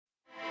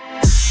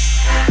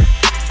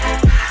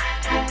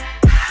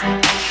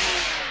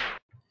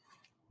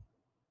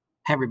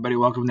Hey everybody,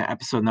 welcome to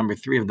episode number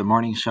 3 of the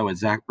morning show with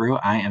Zach Brew.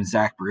 I am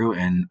Zach Brew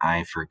and I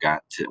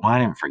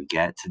didn't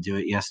forget to do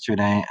it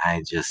yesterday.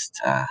 I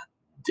just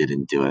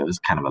didn't do it. It was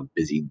kind of a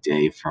busy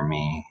day for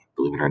me.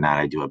 Believe it or not,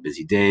 I do have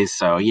busy days.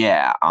 So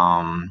yeah,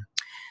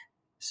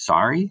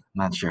 sorry.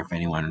 Not sure if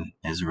anyone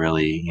is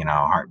really,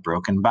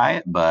 heartbroken by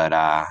it, but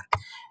I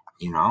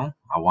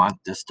want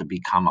this to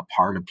become a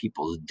part of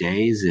people's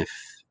days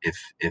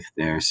if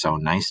they're so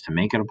nice to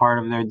make it a part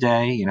of their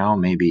day,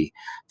 maybe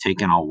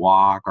taking a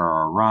walk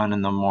or a run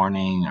in the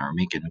morning or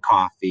making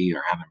coffee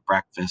or having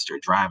breakfast or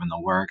driving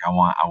to work. I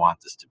want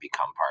this to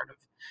become part of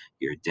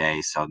your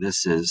day. So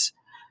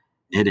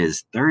it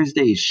is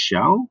Thursday's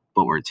show,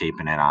 but we're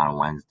taping it on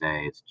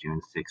Wednesday. It's June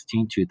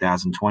 16th,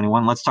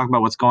 2021. Let's talk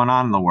about what's going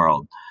on in the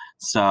world.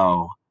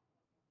 So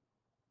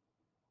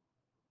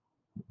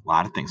a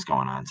lot of things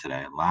going on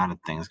today. A lot of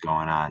things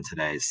going on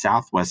today.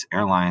 Southwest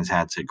Airlines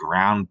had to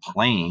ground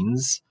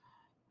planes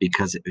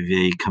because of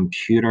a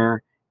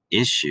computer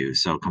issue.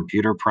 So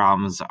computer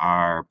problems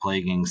are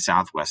plaguing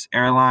Southwest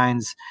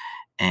Airlines,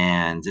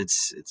 and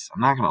it's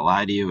I'm not going to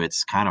lie to you,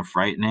 it's kind of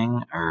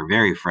frightening, or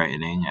very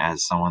frightening,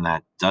 as someone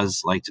that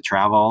does like to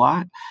travel a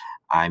lot.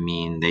 I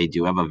mean, they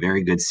do have a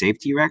very good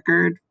safety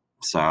record,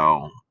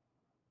 so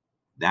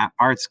that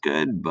part's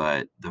good,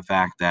 but the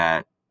fact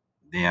that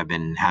they have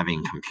been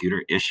having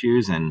computer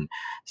issues and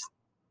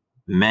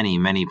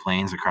many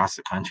planes across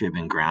the country have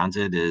been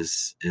grounded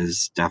is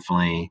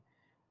definitely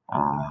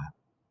uh,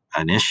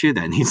 an issue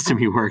that needs to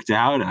be worked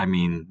out. I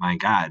mean, my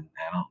God,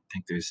 I don't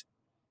think there's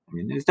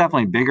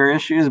definitely bigger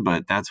issues,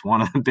 but that's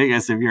one of the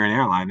biggest. If you're an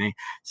airline, they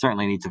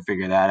certainly need to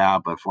figure that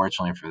out. But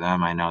fortunately for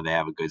them, I know they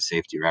have a good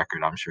safety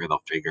record. I'm sure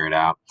they'll figure it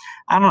out.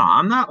 I don't know.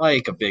 I'm not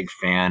like a big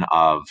fan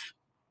of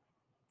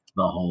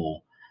the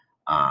whole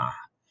uh,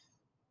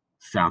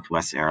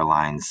 Southwest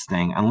Airlines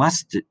thing.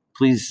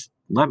 Please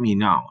let me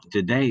know.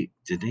 Did they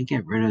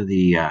get rid of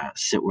the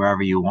sit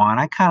wherever you want?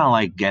 I kind of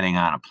like getting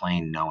on a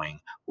plane knowing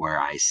where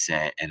I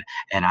sit,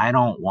 and I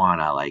don't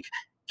want to like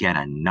get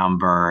a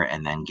number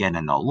and then get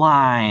in the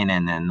line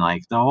and then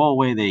like the whole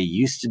way they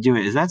used to do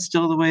it. Is that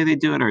still the way they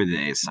do it, or do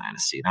they assign a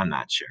seat? I'm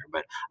not sure,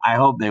 but I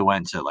hope they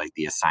went to like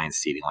the assigned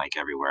seating like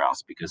everywhere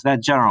else, because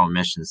that general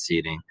admission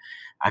seating,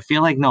 I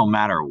feel like no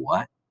matter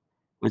what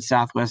with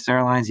Southwest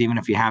Airlines, even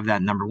if you have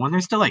that number one,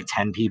 there's still like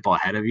 10 people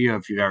ahead of you.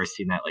 If you've ever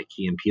seen that like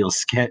Key and Peele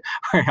skit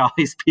where all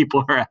these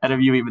people are ahead of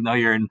you, even though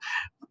you're in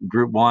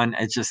group one,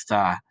 it's just,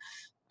 I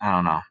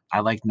don't know. I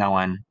like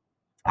knowing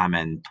I'm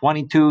in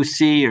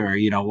 22C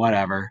or,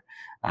 whatever.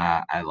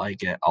 I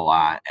like it a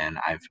lot. And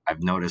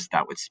I've noticed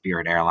that with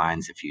Spirit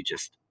Airlines, if you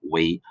just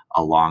wait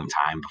a long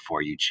time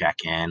before you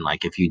check in,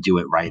 like if you do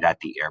it right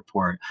at the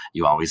airport,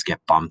 you always get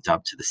bumped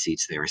up to the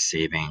seats they were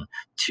saving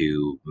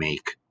to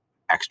make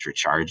extra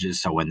charges.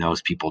 So when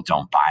those people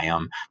don't buy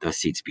them, those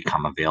seats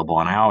become available.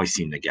 And I always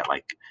seem to get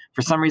like,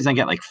 for some reason, I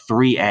get like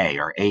 3A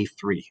or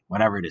A3,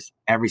 whatever it is,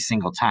 every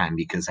single time,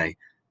 because I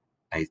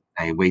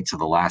wait till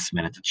the last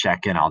minute to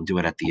check in. I'll do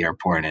it at the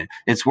airport. And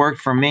it's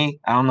worked for me.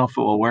 I don't know if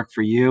it will work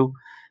for you,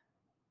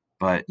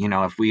 but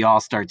if we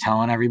all start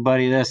telling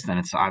everybody this, then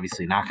it's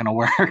obviously not going to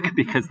work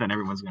because then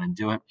everyone's going to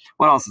do it.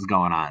 What else is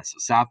going on? So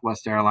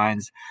Southwest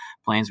Airlines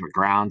planes were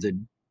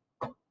grounded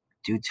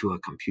due to a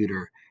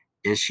computer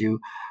issue.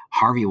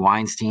 Harvey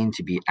Weinstein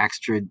to be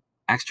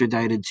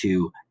extradited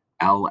to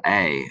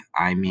LA.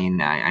 I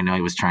mean, I know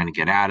he was trying to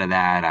get out of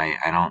that.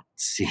 I don't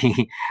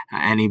see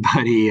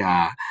anybody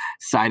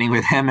siding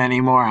with him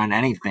anymore on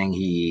anything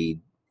he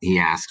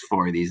asked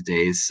for these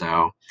days.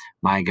 So,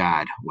 my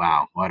God,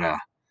 wow, what a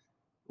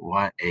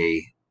what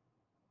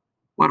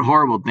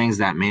horrible things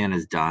that man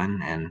has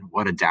done, and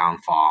what a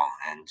downfall.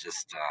 And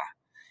just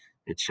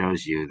it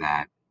shows you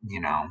that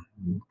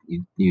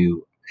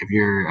you if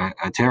you're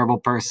a terrible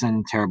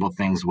person, terrible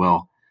things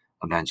will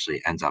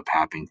eventually end up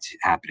happening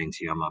to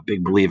you. I'm a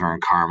big believer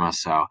in karma.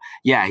 So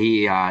yeah,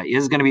 he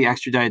is going to be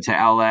extradited to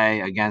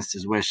LA against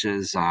his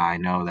wishes. I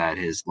know that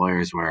his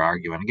lawyers were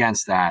arguing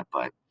against that,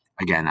 but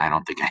again, I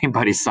don't think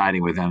anybody's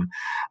siding with him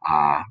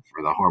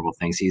for the horrible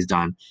things he's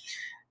done.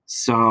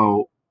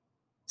 So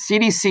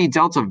CDC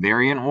Delta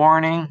variant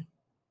warning.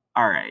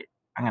 All right,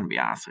 I'm going to be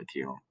honest with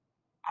you.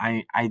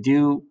 I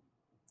do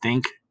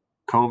think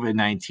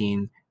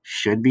COVID-19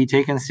 should be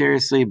taken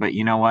seriously, but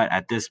you know what?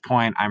 At this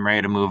point, I'm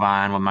ready to move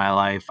on with my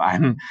life.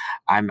 I'm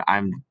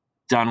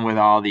done with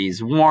all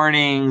these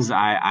warnings.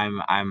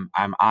 I'm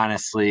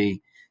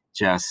honestly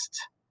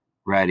just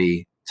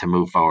ready to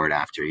move forward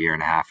after a year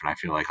and a half, and I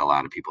feel like a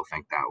lot of people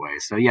think that way.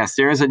 So yes,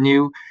 there is a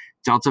new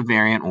Delta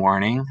variant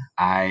warning.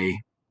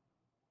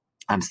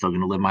 I'm still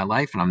going to live my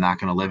life, and I'm not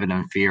going to live it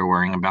in fear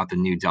worrying about the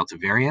new Delta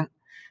variant.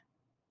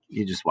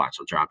 You just watch,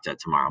 I'll drop dead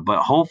tomorrow.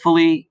 But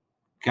hopefully,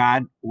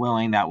 God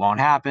willing, that won't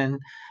happen.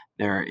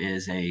 There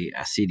is a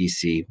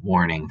CDC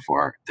warning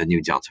for the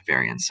new Delta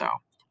variant. So,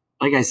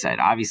 like I said,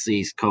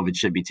 obviously COVID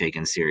should be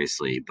taken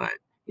seriously, but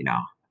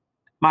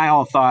my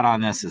whole thought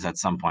on this is at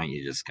some point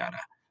you just gotta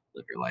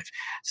live your life.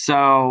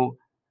 So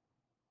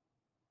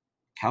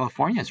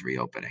California is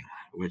reopening,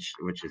 which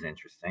is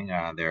interesting.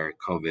 Their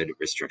COVID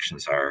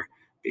restrictions are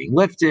being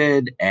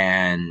lifted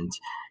and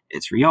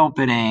it's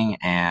reopening,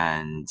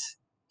 and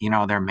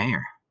their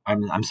mayor,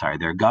 I'm sorry,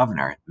 their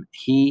governor,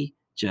 he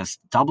just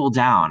doubled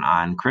down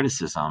on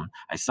criticism.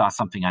 I saw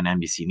something on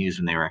NBC News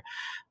when they were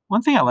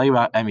one thing I like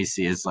about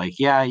NBC is like,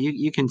 yeah,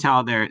 you can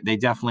tell they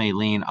definitely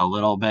lean a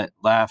little bit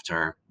left,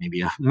 or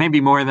maybe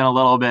more than a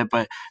little bit,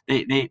 but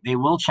they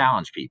will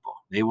challenge people.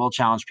 They will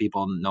challenge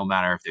people no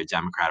matter if they're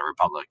Democrat or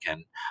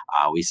Republican.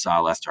 We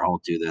saw Lester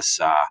Holt do this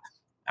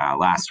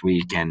last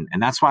week, and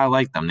that's why I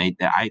like them.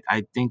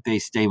 I think they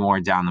stay more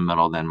down the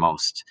middle than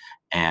most,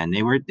 and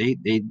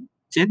they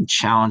did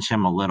challenge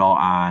him a little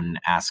on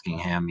asking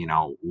him,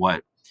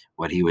 what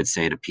he would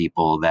say to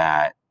people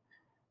that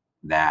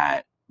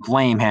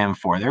blame him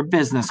for their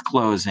business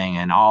closing,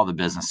 and all the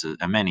businesses,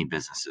 and many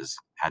businesses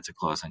had to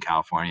close in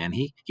California, and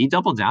he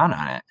doubled down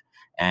on it,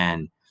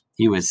 and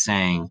he was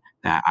saying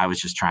that I was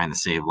just trying to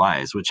save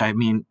lives, which, I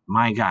mean,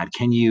 my God,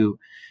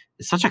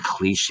 it's such a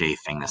cliche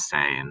thing to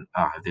say, and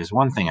if there's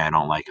one thing I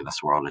don't like in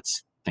this world,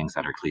 it's things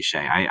that are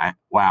cliche.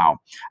 Wow.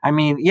 I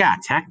mean, yeah,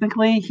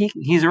 technically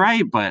he's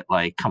right, but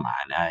like, come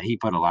on, he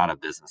put a lot of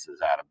businesses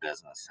out of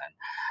business, and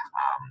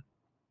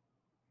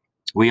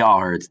we all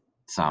heard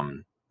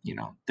some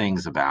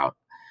things about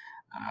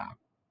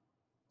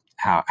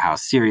how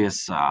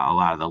serious a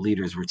lot of the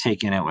leaders were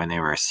taking it when they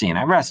were seen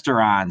at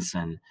restaurants,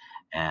 and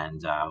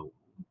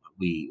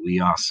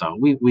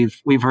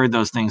we've heard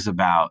those things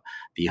about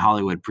the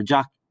Hollywood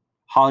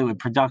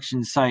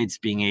production sites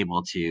being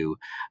able to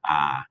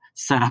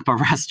set up a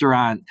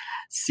restaurant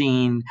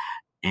scene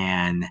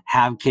and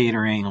have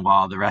catering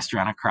while the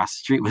restaurant across the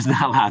street was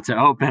not allowed to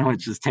open,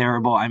 which is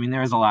terrible. I mean, there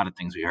was a lot of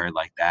things we heard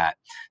like that.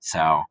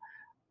 So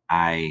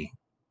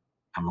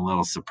I'm a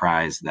little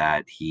surprised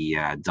that he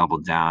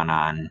doubled down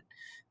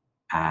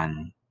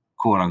on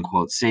quote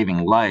unquote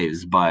saving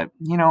lives, but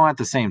at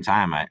the same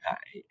time,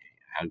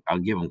 I'll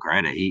give him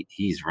credit.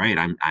 He's right.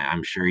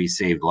 I'm sure he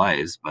saved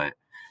lives, but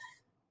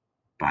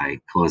by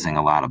closing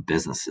a lot of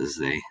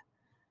businesses,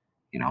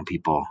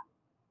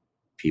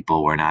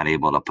 people were not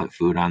able to put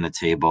food on the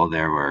table.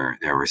 There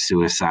were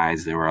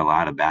suicides. There were a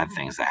lot of bad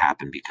things that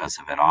happened because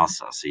of it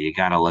also. So you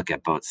got to look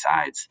at both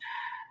sides.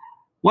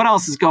 What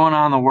else is going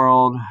on in the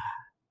world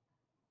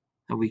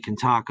that we can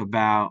talk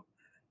about?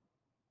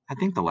 I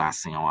think the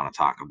last thing I want to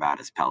talk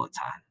about is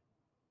Peloton.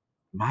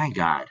 My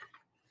God,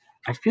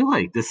 I feel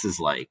like this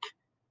is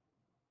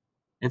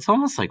it's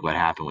almost like what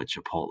happened with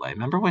Chipotle.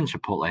 Remember when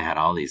Chipotle had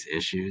all these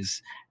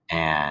issues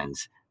and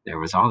there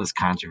was all this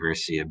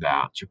controversy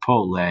about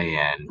Chipotle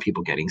and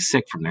people getting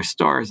sick from their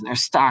stores, and their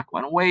stock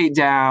went way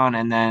down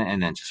and then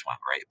just went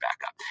right back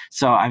up.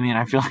 So, I mean,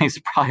 I feel like it's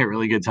probably a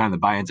really good time to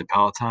buy into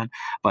Peloton,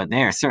 but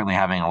they are certainly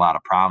having a lot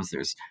of problems.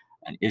 There's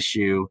an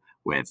issue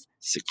with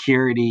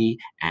security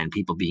and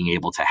people being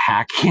able to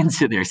hack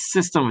into their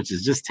system, which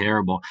is just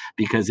terrible,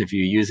 because if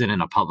you use it in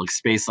a public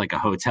space like a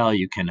hotel,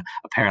 you can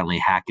apparently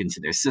hack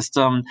into their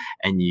system,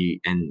 and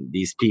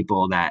these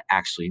people that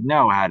actually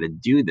know how to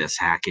do this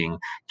hacking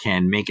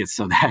can make it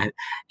so that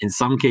in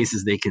some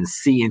cases they can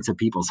see into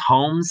people's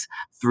homes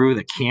through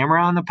the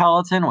camera on the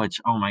Peloton, which,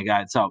 oh my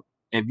God. So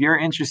if you're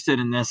interested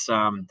in this,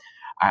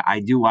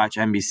 I do watch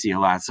NBC a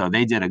lot, so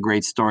they did a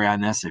great story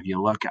on this. If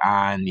you look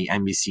on the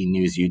NBC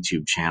News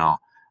YouTube channel,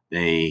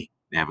 they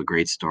have a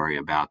great story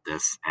about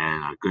this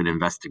and a good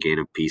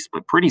investigative piece,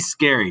 but pretty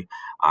scary.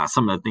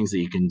 Some of the things that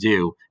you can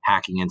do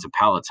hacking into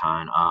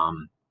Peloton.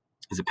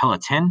 Is it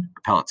Peloton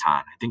or Peloton?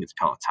 I think it's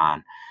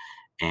Peloton.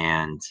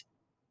 And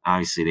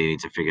obviously they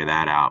need to figure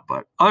that out.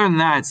 But other than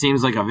that, it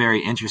seems like a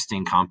very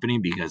interesting company,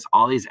 because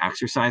all these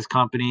exercise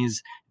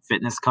companies,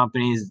 fitness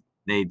companies,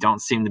 they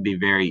don't seem to be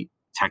very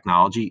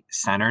technology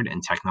centered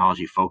and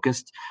technology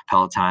focused.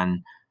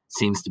 Peloton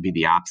seems to be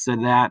the opposite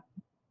of that,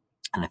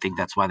 and I think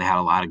that's why they had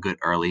a lot of good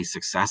early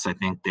success. I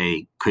think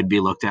they could be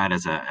looked at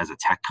as a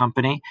tech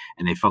company,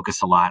 and they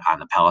focus a lot on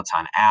the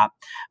Peloton app,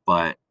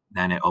 but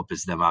then it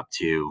opens them up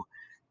to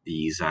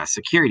these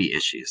security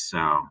issues.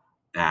 So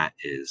that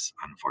is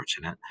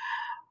unfortunate.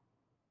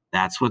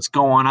 That's what's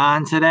going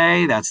on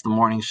today. That's the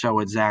morning show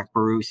with Zach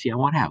Barussi. I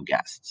want to have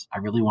guests. I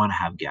really want to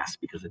have guests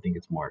because I think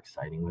it's more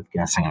exciting with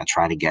guests. I'm going to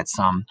try to get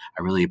some.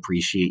 I really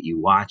appreciate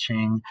you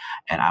watching,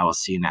 and I will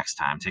see you next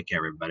time. Take care,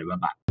 everybody.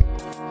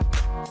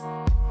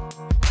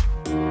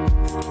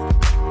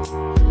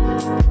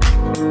 Bye-bye.